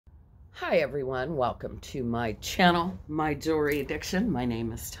Hi everyone, welcome to my channel, My Jewelry Addiction. My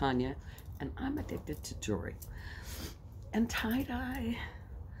name is Tanya and I'm addicted to jewelry and tie-dye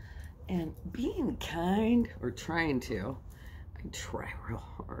and being kind, or trying to. I try real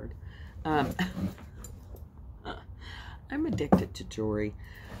hard. I'm addicted to jewelry.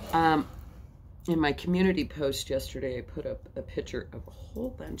 In my community post yesterday, I put up a picture of a whole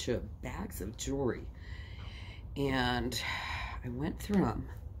bunch of bags of jewelry and I went through them.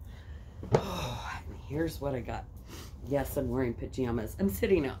 Oh, and here's what I got. Yes, I'm wearing pajamas. I'm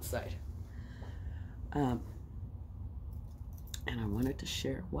sitting outside. And I wanted to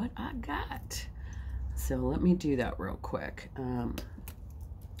share what I got. So let me do that real quick.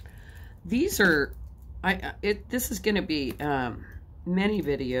 These are, this is going to be many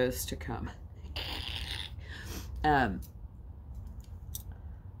videos to come.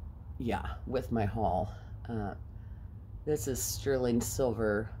 Yeah, with my haul. This is sterling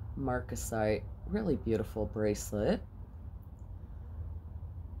silver marcasite, really beautiful bracelet.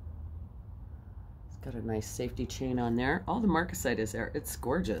 It's got a nice safety chain on there. All the marcasite is there. It's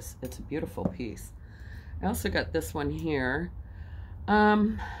gorgeous. It's a beautiful piece. I also got this one here.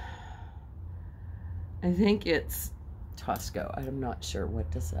 I think it's Tosco. I'm not sure.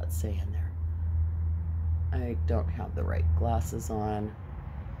 What does that say in there? I don't have the right glasses on.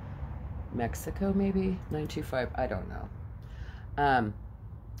 Mexico, maybe? 925. I don't know.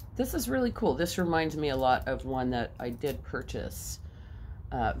 This is really cool. This reminds me a lot of one that I did purchase.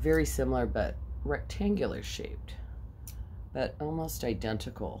 Very similar, but rectangular shaped, but almost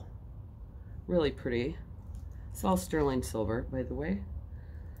identical. Really pretty. It's all sterling silver, by the way.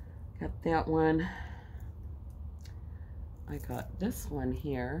 Got that one. I got this one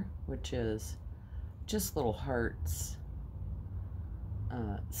here, which is just little hearts.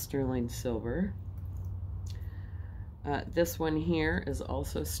 Sterling silver. This one here is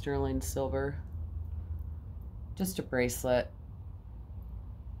also sterling silver. Just a bracelet.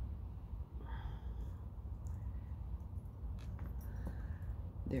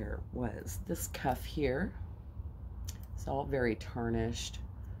 There was this cuff here. It's all very tarnished.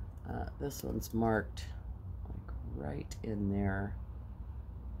 This one's marked like right in there.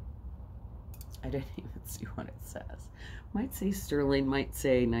 I didn't even see what it says. Might say sterling, might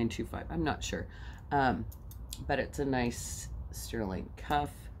say 925. I'm not sure. But it's a nice sterling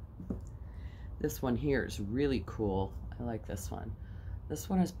cuff. This one here is really cool. I like this one. This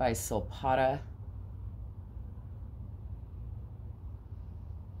one is by Silpata.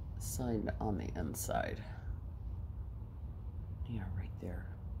 Signed on the inside. Yeah, right there.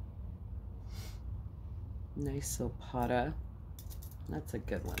 Nice Silpata. That's a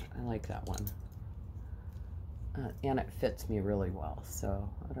good one. I like that one. And it fits me really well, so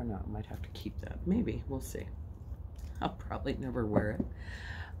I don't know, I might have to keep that. Maybe, we'll see. I'll probably never wear it.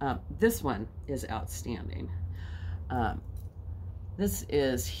 This one is outstanding. This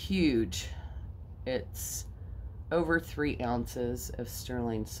is huge. It's over 3 ounces of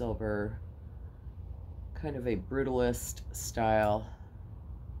sterling silver, kind of a brutalist style.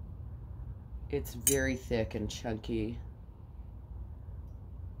 It's very thick and chunky.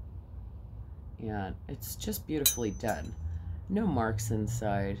 And it's just beautifully done. No marks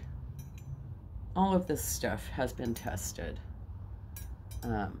inside. All of this stuff has been tested.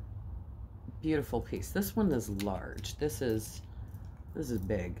 Beautiful piece. This one is large. This is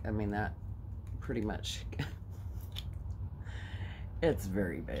big. I mean, that pretty much, it's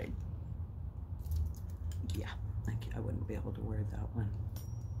very big. Yeah, I wouldn't be able to wear that one.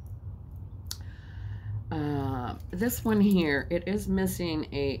 This one here, it is missing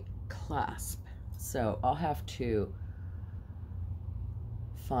a clasp. So I'll have to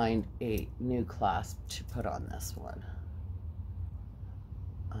find a new clasp to put on this one.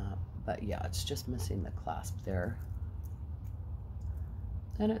 But yeah, it's just missing the clasp there.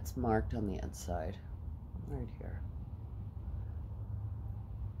 And it's marked on the inside, right here.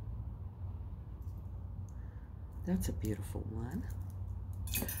 That's a beautiful one.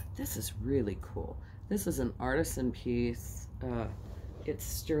 This is really cool. This is an artisan piece. It's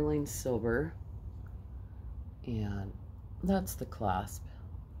sterling silver. And that's the clasp.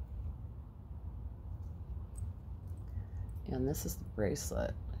 And this is the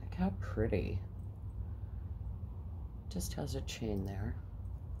bracelet. Look how pretty. Just has a chain there.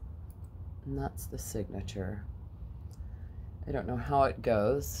 And that's the signature. I don't know how it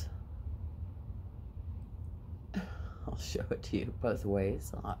goes. I'll show it to you both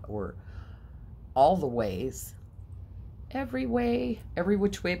ways, or all the ways. Every way, every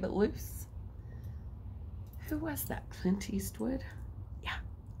which way but loose. Who was that? Clint Eastwood? Yeah,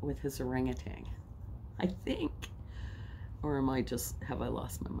 with his orangutan, I think. Or have I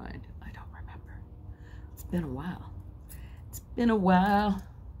lost my mind? I don't remember. It's been a while. It's been a while.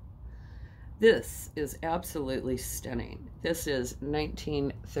 This is absolutely stunning. This is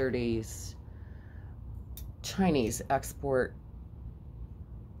 1930s Chinese export.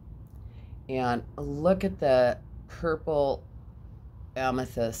 And look at the purple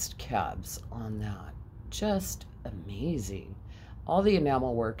amethyst cabs on that. Just amazing. All the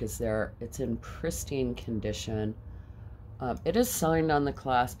enamel work is there. It's in pristine condition. It is signed on the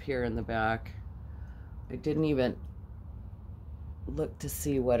clasp here in the back. I didn't even look to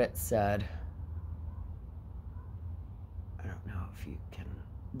see what it said. I don't know if you can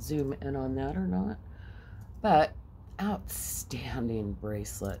zoom in on that or not, but outstanding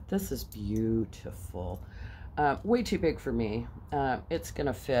bracelet. This is beautiful. Way too big for me. It's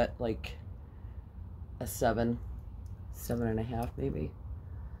gonna fit like a 7.5 maybe.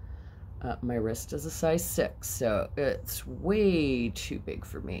 My wrist is a size 6, so it's way too big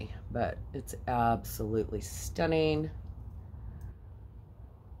for me, but it's absolutely stunning.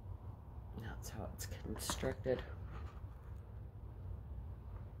 That's how it's constructed.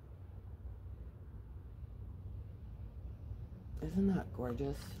 Isn't that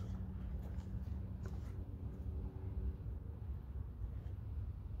gorgeous?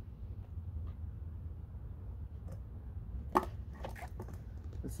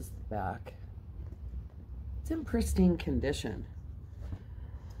 This is the back. It's in pristine condition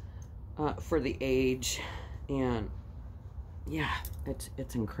for the age, and yeah,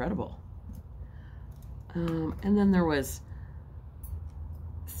 it's incredible. And then there was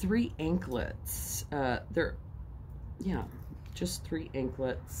 3 anklets. Yeah, just 3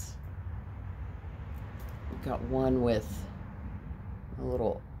 anklets. We've got one with a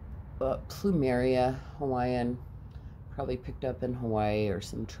little plumeria, Hawaiian, probably picked up in Hawaii or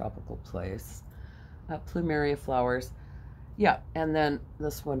some tropical place. Plumeria flowers. Yeah, and then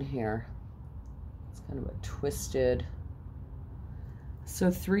this one here. It's kind of a twisted.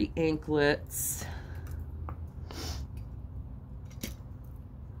 So 3 anklets.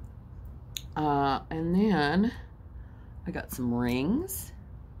 And then I got some rings.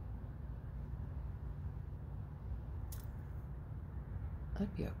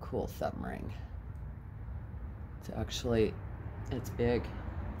 That'd be a cool thumb ring. It's big.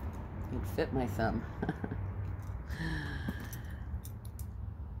 It'd fit my thumb.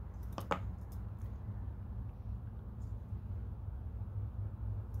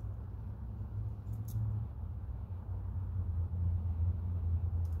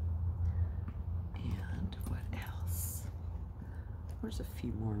 And what else? There's a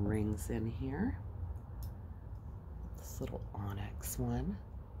few more rings in here. This little onyx one.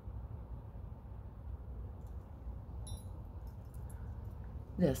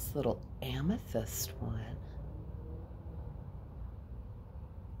 This little amethyst one.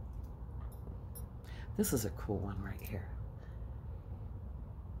 This is a cool one right here.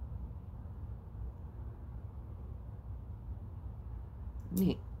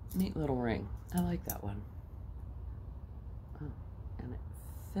 Neat little ring. I like that one. Oh, and it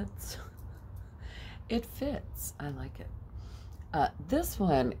fits. It fits. I like it. This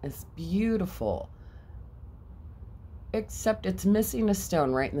one is beautiful, except it's missing a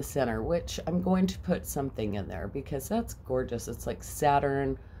stone right in the center, which I'm going to put something in there because that's gorgeous. It's like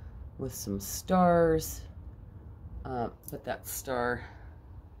Saturn with some stars, but that star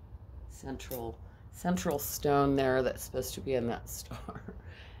central stone there that's supposed to be in that star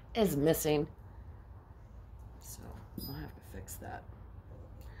is missing, so I'll have to fix that.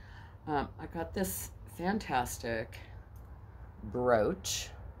 I got this fantastic brooch.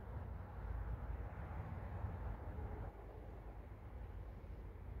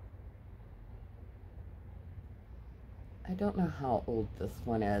 I don't know how old this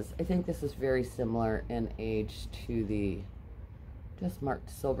one is. I think this is very similar in age to the just marked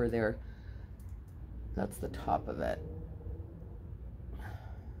silver there. That's the top of it.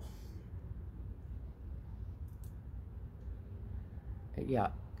 Yeah,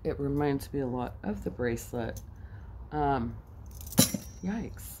 it reminds me a lot of the bracelet. Yikes.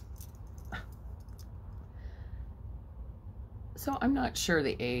 So I'm not sure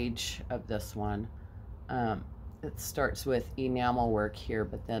the age of this one. It starts with enamel work here,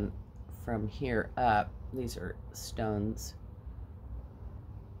 but then from here up, these are stones.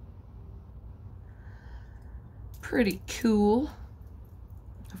 Pretty cool.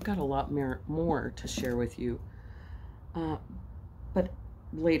 I've got a lot more to share with you. But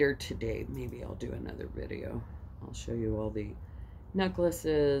later today, maybe I'll do another video. I'll show you all the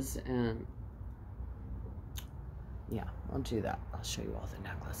necklaces and yeah, I'll do that. I'll show you all the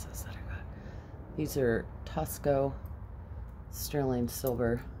necklaces that I got. These are Tosco sterling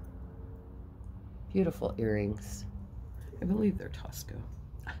silver. Beautiful earrings. I believe they're Tosco.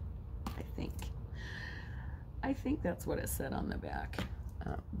 I think that's what it said on the back.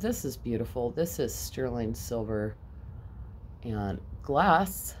 This is beautiful. This is sterling silver and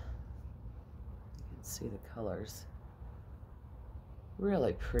glass. You can see the colors.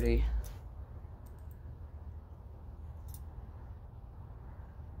 Really pretty.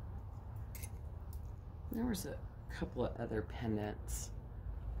 There was a couple of other pendants.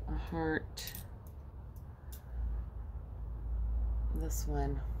 A heart. This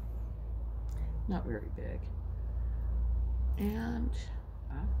one, not very big. And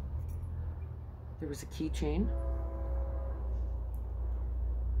there was a keychain.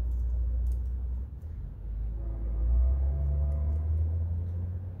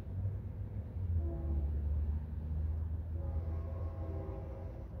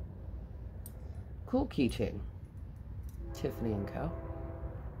 Cool keychain. Tiffany & Co.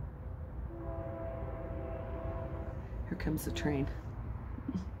 Here comes the train.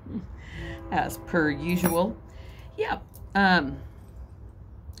 As per usual. Yeah.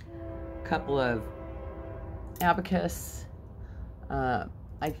 Couple of abacus. I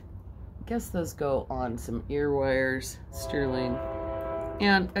guess those go on some ear wires, sterling,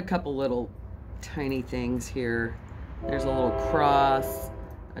 and a couple little tiny things here. There's a little cross,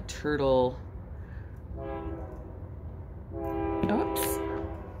 a turtle. Oops.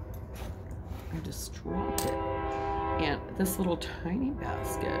 I just dropped it. And this little tiny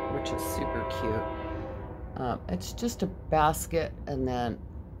basket, which is super cute. It's just a basket, and then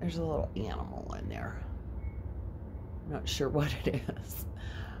there's a little animal in there. I'm not sure what it is.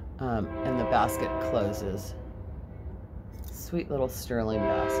 And the basket closes. Sweet little sterling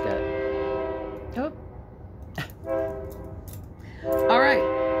basket. Oh. All right.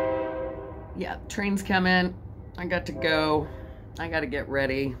 Yeah, train's coming. I got to go. I got to get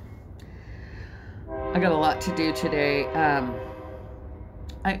ready. I got a lot to do today.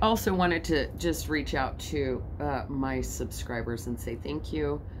 I also wanted to just reach out to my subscribers and say thank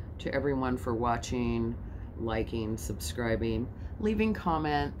you to everyone for watching, liking, subscribing, leaving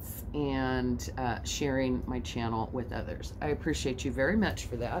comments, and sharing my channel with others. I appreciate you very much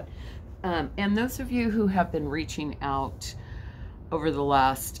for that. And those of you who have been reaching out over the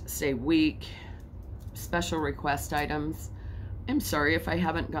last, say, week, special request items, I'm sorry if I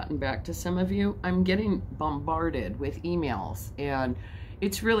haven't gotten back to some of you. I'm getting bombarded with emails, and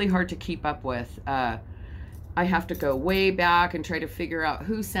it's really hard to keep up with. I have to go way back and try to figure out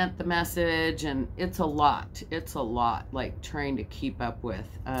who sent the message, and it's a lot. It's a lot, like, trying to keep up with.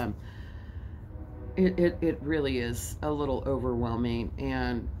 It really is a little overwhelming,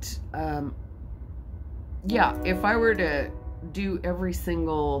 and yeah, if I were to do every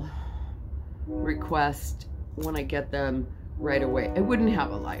single request when I get them right away, I wouldn't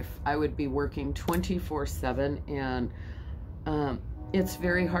have a life. I would be working 24/7, and it's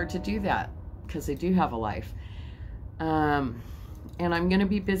very hard to do that because I do have a life. And I'm going to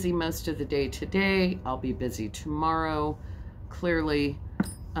be busy most of the day today. I'll be busy tomorrow, clearly.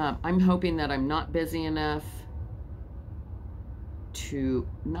 I'm hoping that I'm not busy enough to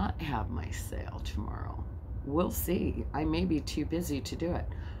not have my sale tomorrow. We'll see. I may be too busy to do it.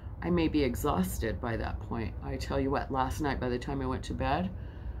 I may be exhausted by that point. I tell you what, last night by the time I went to bed,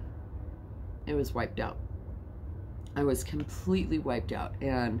 it was wiped out. I was completely wiped out,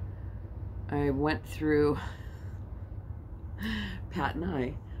 and I went through, Pat and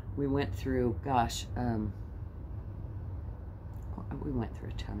I, we went through, gosh, we went through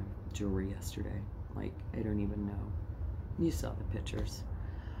a ton of jewelry yesterday. Like, I don't even know. You saw the pictures.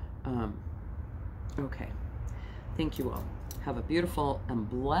 Okay. Thank you all. Have a beautiful and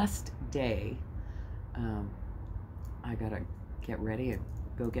blessed day. I gotta get ready and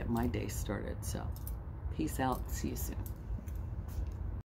go get my day started. So, peace out. See you soon.